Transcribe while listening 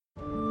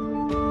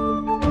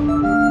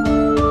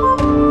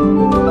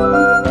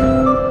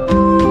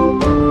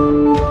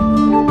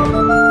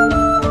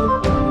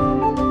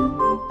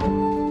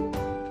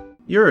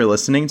You're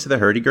listening to the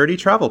Hurdy-Gurdy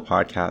Travel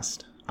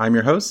Podcast. I'm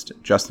your host,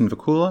 Justin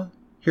Vakula,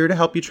 here to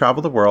help you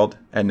travel the world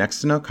at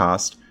next to no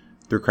cost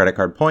through credit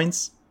card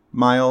points,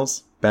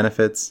 miles,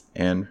 benefits,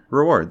 and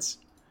rewards.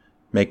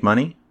 Make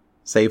money,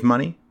 save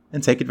money,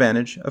 and take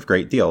advantage of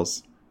great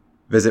deals.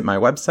 Visit my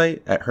website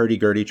at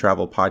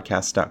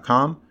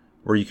hurdygurdytravelpodcast.com,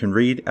 where you can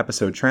read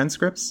episode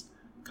transcripts,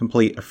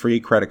 complete a free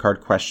credit card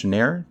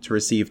questionnaire to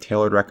receive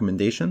tailored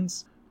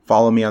recommendations,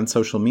 follow me on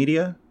social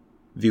media,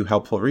 view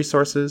helpful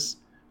resources,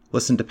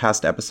 listen to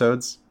past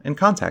episodes, and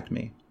contact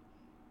me.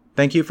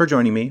 Thank you for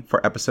joining me for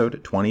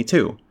episode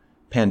 22,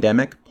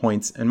 Pandemic,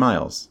 Points, and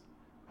Miles.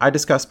 I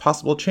discuss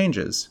possible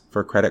changes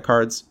for credit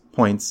cards,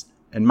 points,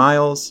 and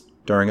miles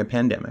during a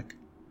pandemic.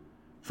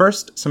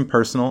 First, some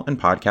personal and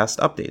podcast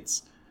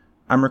updates.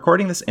 I'm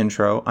recording this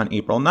intro on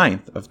April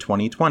 9th of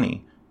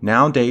 2020,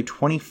 now day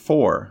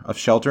 24 of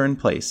shelter in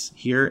place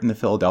here in the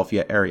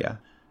Philadelphia area.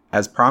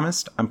 As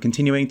promised, I'm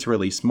continuing to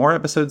release more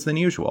episodes than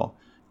usual,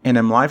 and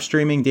I'm live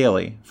streaming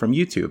daily from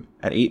YouTube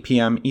at 8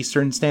 p.m.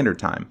 Eastern Standard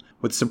Time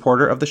with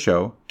supporter of the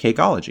show,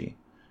 Cakeology.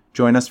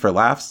 Join us for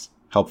laughs,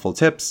 helpful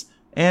tips,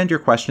 and your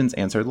questions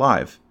answered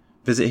live.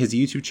 Visit his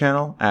YouTube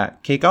channel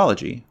at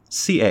Cakeology,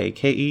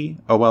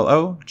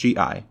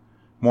 Cakeologi.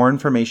 More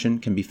information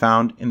can be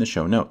found in the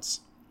show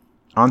notes.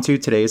 On to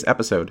today's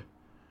episode.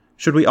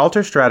 Should we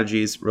alter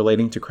strategies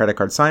relating to credit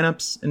card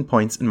signups and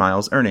points and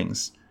miles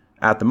earnings?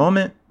 At the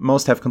moment,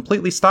 most have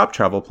completely stopped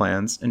travel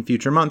plans and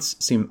future months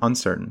seem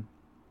uncertain.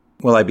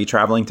 Will I be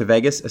traveling to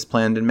Vegas as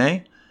planned in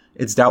May?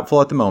 It's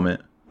doubtful at the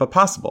moment, but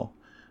possible.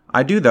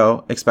 I do,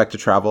 though, expect to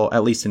travel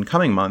at least in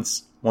coming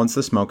months once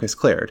the smoke has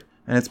cleared,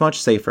 and it's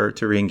much safer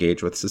to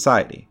re-engage with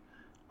society.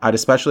 I'd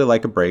especially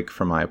like a break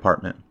from my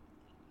apartment.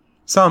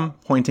 Some,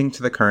 pointing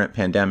to the current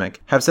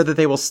pandemic, have said that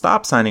they will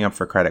stop signing up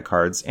for credit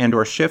cards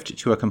and/or shift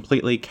to a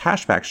completely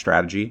cashback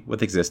strategy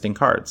with existing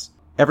cards.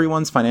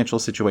 Everyone's financial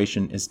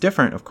situation is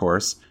different, of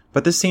course,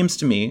 but this seems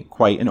to me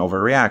quite an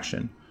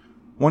overreaction.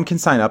 One can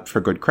sign up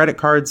for good credit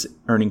cards,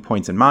 earning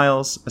points and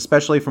miles,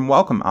 especially from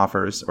welcome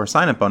offers or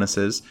sign-up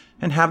bonuses,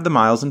 and have the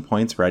miles and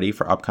points ready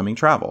for upcoming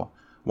travel.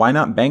 Why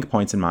not bank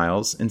points and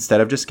miles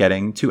instead of just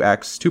getting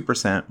 2x,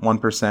 2%,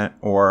 1%,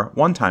 or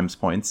 1 times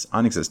points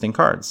on existing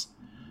cards?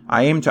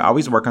 I aim to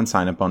always work on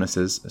sign-up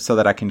bonuses so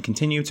that I can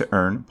continue to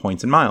earn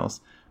points and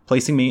miles,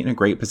 placing me in a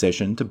great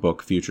position to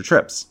book future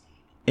trips.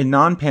 In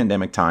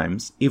non-pandemic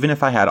times, even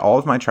if I had all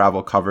of my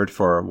travel covered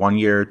for 1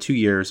 year, 2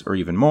 years, or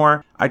even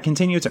more, I'd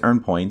continue to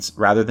earn points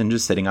rather than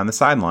just sitting on the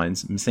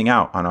sidelines, missing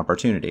out on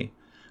opportunity.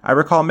 I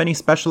recall many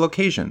special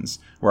occasions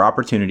where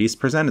opportunities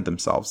presented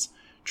themselves,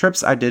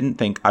 trips I didn't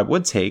think I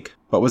would take,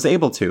 but was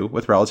able to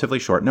with relatively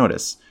short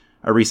notice,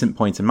 a recent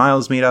points and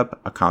miles meetup,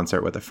 a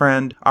concert with a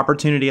friend,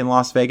 opportunity in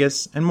Las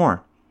Vegas, and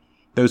more.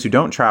 Those who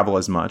don't travel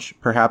as much,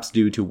 perhaps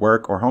due to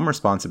work or home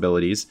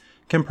responsibilities,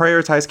 can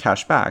prioritize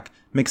cash back,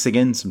 mixing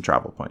in some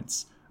travel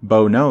points.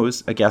 Bo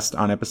Knows, a guest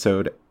on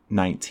episode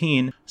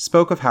 19,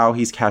 spoke of how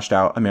he's cashed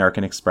out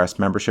American Express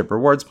membership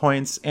rewards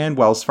points and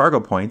Wells Fargo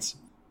points.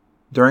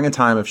 During a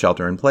time of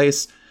shelter in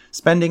place,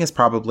 spending is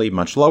probably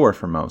much lower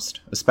for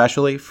most,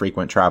 especially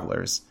frequent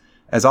travelers.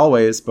 As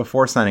always,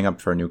 before signing up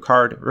for a new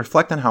card,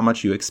 reflect on how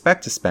much you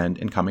expect to spend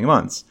in coming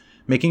months,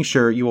 making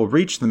sure you will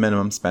reach the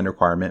minimum spend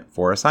requirement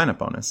for a sign-up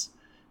bonus.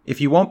 If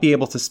you won't be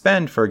able to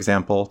spend, for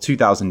example,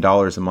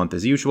 $2,000 a month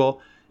as usual,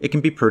 it can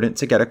be prudent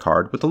to get a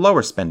card with a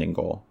lower spending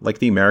goal, like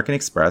the American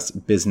Express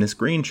Business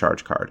Green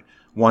Charge Card,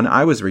 one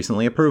I was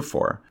recently approved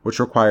for, which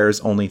requires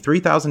only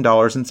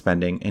 $3,000 in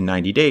spending in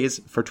 90 days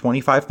for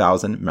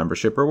 25,000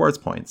 membership rewards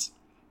points.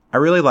 I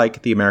really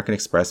like the American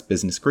Express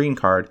Business Green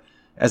Card,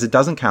 as it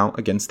doesn't count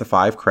against the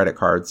 5 credit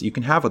cards you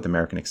can have with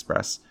American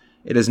Express.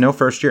 It has no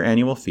first-year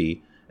annual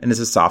fee, and is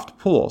a soft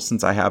pull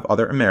since I have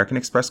other American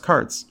Express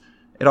cards.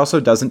 It also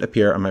doesn't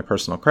appear on my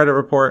personal credit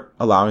report,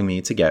 allowing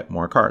me to get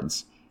more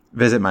cards.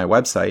 Visit my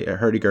website at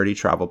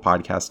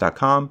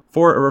hurdygurdytravelpodcast.com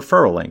for a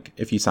referral link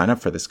if you sign up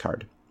for this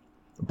card.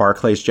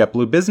 Barclays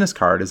JetBlue Business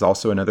Card is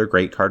also another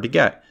great card to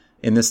get.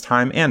 In this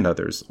time and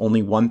others,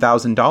 only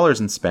 $1,000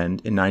 in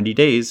spend in 90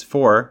 days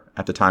for,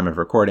 at the time of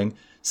recording,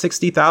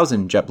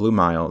 60,000 JetBlue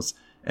miles,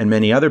 and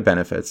many other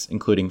benefits,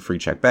 including free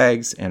check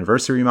bags,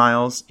 anniversary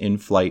miles,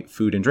 in-flight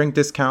food and drink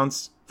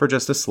discounts for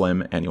just a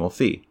slim annual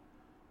fee.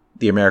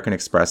 The American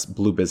Express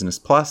Blue Business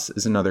Plus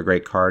is another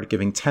great card,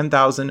 giving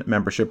 10,000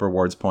 membership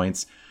rewards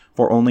points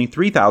for only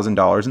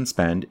 $3,000 in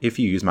spend if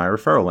you use my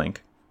referral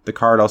link. The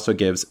card also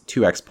gives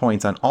 2x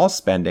points on all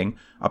spending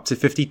up to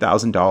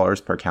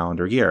 $50,000 per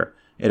calendar year.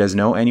 It has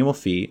no annual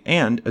fee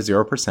and a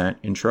 0%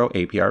 intro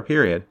APR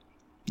period.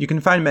 You can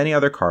find many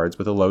other cards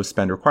with a low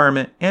spend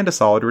requirement and a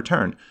solid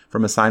return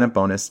from a sign-up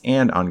bonus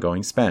and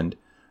ongoing spend.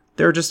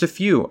 There are just a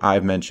few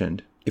I've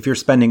mentioned. If your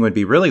spending would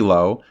be really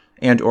low,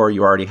 and/or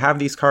you already have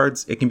these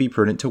cards, it can be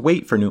prudent to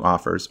wait for new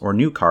offers or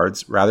new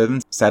cards rather than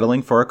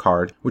settling for a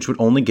card which would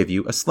only give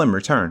you a slim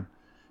return.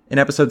 In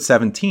episode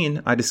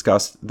 17, I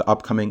discussed the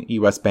upcoming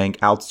US Bank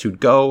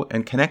Altitude Go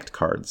and Connect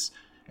cards,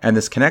 and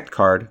this Connect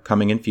card,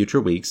 coming in future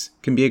weeks,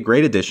 can be a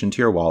great addition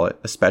to your wallet,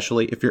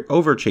 especially if you're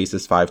over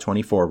Chase's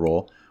 524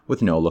 rule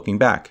with no looking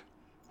back.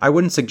 I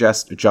wouldn't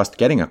suggest just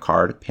getting a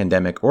card,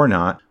 pandemic or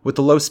not, with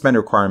the low spend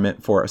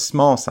requirement for a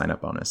small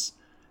sign-up bonus.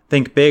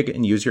 Think big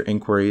and use your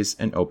inquiries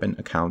and open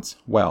accounts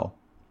well.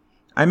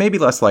 I may be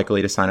less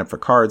likely to sign up for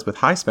cards with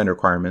high spend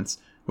requirements,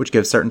 which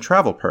give certain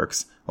travel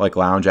perks, like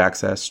lounge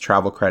access,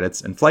 travel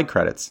credits, and flight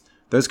credits.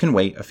 Those can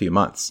wait a few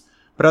months,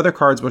 but other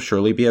cards will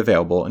surely be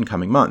available in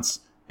coming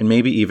months, and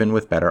maybe even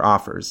with better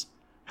offers.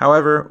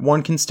 However,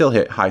 one can still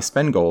hit high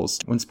spend goals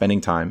when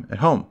spending time at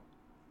home.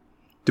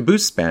 To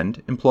boost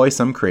spend, employ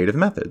some creative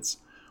methods.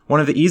 One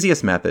of the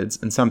easiest methods,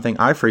 and something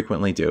I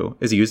frequently do,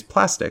 is use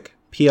Plastiq,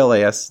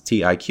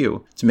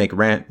 Plastiq, to make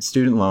rent,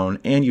 student loan,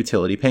 and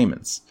utility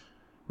payments.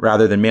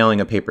 Rather than mailing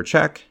a paper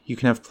check, you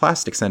can have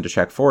Plastiq send a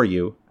check for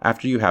you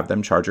after you have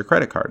them charge your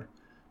credit card.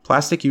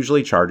 Plastiq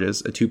usually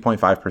charges a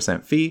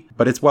 2.5% fee,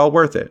 but it's well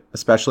worth it,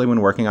 especially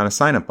when working on a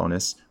sign-up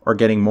bonus or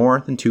getting more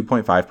than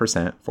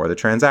 2.5% for the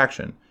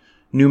transaction.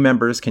 New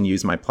members can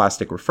use my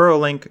Plastiq referral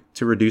link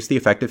to reduce the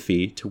effective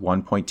fee to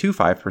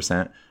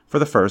 1.25% for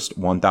the first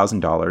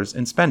 $1,000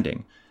 in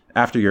spending.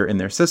 After you're in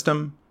their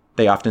system,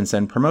 they often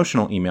send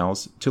promotional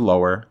emails to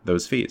lower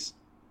those fees.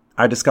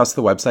 I discussed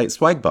the website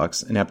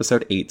Swagbucks in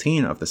episode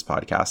 18 of this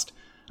podcast,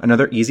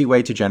 another easy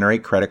way to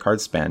generate credit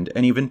card spend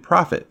and even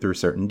profit through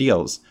certain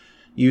deals.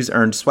 Use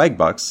earned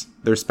Swagbucks,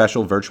 their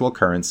special virtual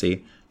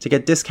currency, to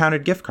get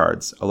discounted gift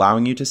cards,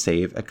 allowing you to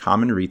save at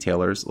common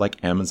retailers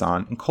like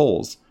Amazon and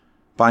Kohl's.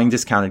 Buying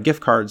discounted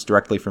gift cards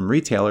directly from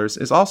retailers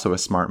is also a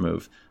smart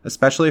move,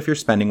 especially if you're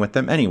spending with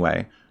them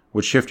anyway,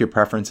 which shift your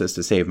preferences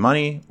to save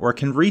money or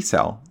can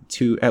resell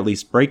to at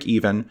least break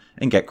even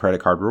and get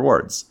credit card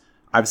rewards.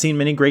 I've seen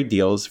many great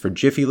deals for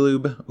Jiffy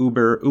Lube,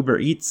 Uber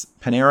Eats,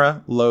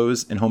 Panera,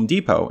 Lowe's, and Home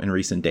Depot in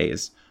recent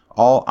days,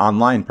 all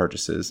online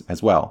purchases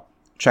as well.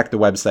 Check the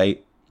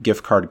website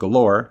Gift Card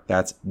Galore,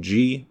 that's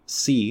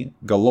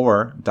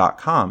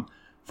gcgalore.com,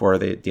 for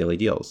the daily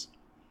deals.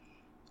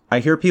 I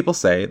hear people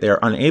say they are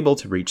unable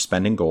to reach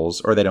spending goals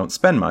or they don't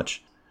spend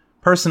much.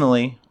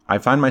 Personally, I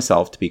find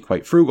myself to be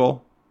quite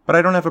frugal, but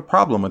I don't have a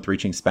problem with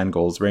reaching spend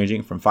goals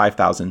ranging from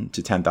 $5,000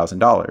 to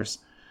 $10,000.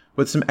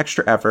 With some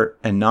extra effort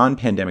and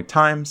non-pandemic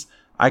times,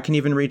 I can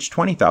even reach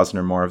 $20,000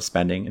 or more of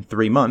spending in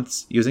 3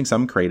 months using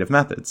some creative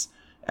methods.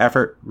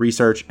 Effort,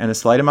 research, and a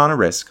slight amount of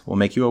risk will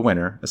make you a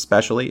winner,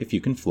 especially if you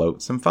can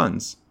float some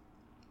funds.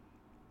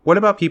 What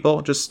about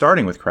people just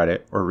starting with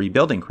credit or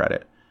rebuilding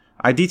credit?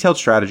 I detailed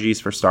strategies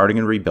for starting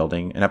and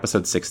rebuilding in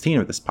episode 16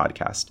 of this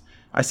podcast.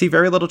 I see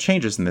very little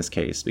changes in this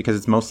case because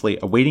it's mostly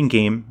a waiting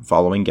game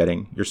following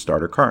getting your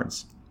starter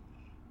cards.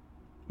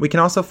 We can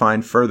also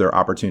find further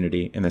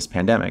opportunity in this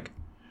pandemic.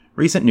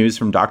 Recent news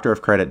from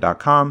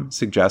drofcredit.com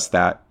suggests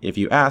that, if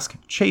you ask,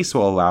 Chase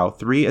will allow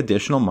 3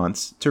 additional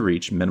months to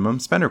reach minimum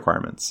spend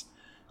requirements.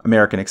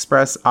 American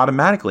Express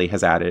automatically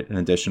has added an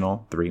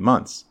additional 3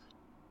 months.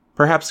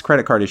 Perhaps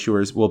credit card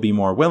issuers will be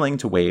more willing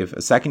to waive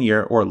a second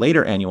year or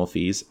later annual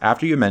fees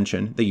after you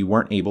mention that you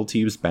weren't able to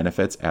use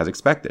benefits as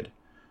expected.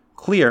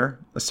 Clear,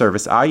 a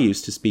service I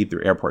use to speed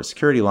through airport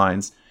security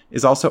lines,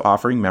 is also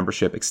offering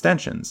membership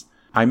extensions.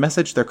 I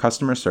messaged their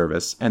customer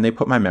service and they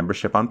put my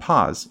membership on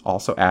pause,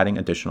 also adding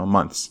additional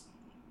months.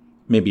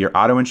 Maybe your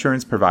auto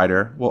insurance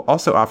provider will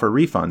also offer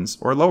refunds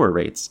or lower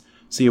rates,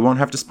 so you won't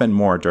have to spend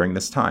more during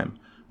this time.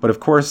 But of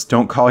course,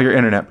 don't call your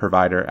internet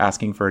provider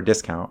asking for a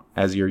discount,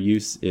 as your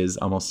use is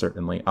almost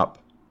certainly up.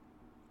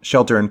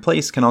 Shelter in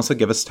place can also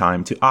give us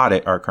time to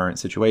audit our current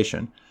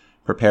situation,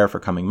 prepare for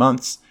coming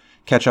months,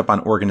 catch up on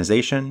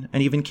organization,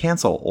 and even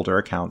cancel older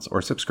accounts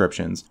or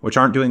subscriptions, which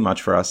aren't doing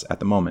much for us at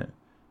the moment.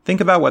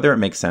 Think about whether it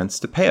makes sense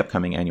to pay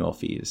upcoming annual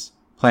fees.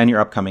 Plan your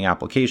upcoming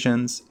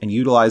applications, and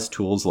utilize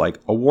tools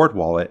like Award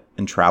Wallet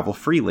and Travel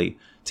Freely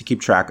to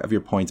keep track of your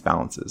points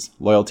balances,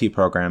 loyalty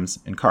programs,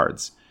 and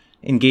cards.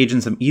 Engage in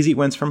some easy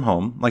wins from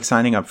home, like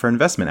signing up for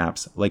investment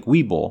apps like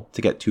Webull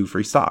to get 2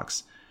 free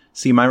stocks.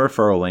 See my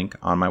referral link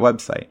on my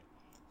website.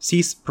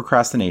 Cease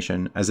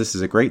procrastination, as this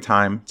is a great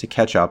time to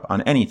catch up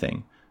on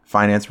anything,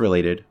 finance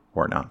related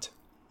or not.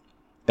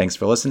 Thanks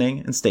for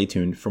listening, and stay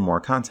tuned for more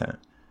content.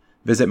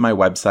 Visit my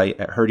website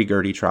at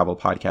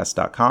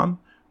hurdygurdytravelpodcast.com,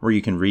 where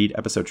you can read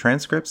episode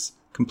transcripts,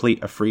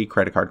 complete a free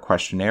credit card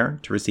questionnaire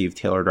to receive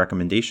tailored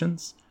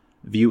recommendations,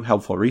 view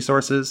helpful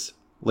resources,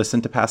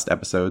 listen to past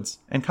episodes,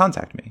 and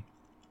contact me.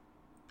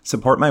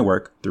 Support my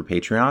work through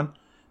Patreon,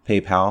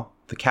 PayPal,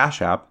 the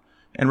Cash App,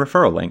 and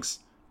referral links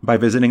by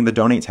visiting the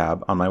Donate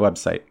tab on my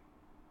website.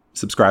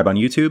 Subscribe on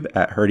YouTube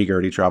at Hurdy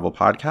Gurdy Travel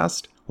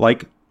Podcast,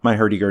 like my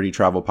Hurdy Gurdy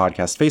Travel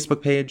Podcast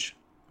Facebook page,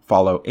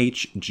 follow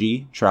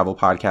HG Travel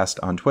Podcast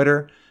on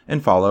Twitter,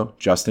 and follow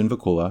Justin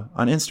Vakula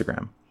on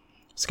Instagram.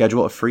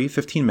 Schedule a free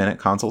 15-minute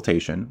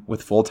consultation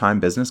with full-time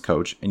business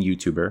coach and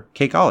YouTuber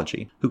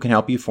Cakeology, who can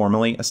help you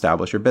formally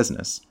establish your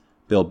business,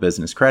 build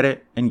business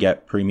credit, and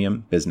get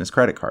premium business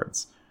credit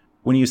cards.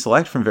 When you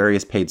select from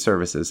various paid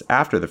services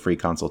after the free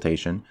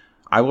consultation,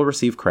 I will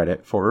receive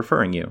credit for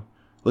referring you.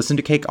 Listen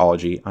to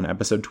Cakeology on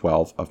episode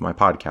 12 of my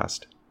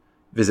podcast.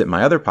 Visit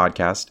my other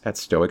podcast at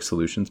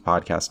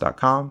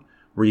stoicsolutionspodcast.com,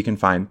 where you can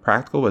find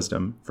practical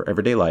wisdom for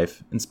everyday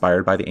life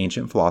inspired by the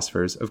ancient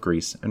philosophers of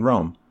Greece and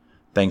Rome.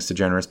 Thanks to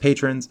generous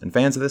patrons and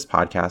fans of this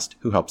podcast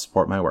who help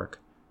support my work.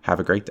 Have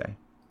a great day.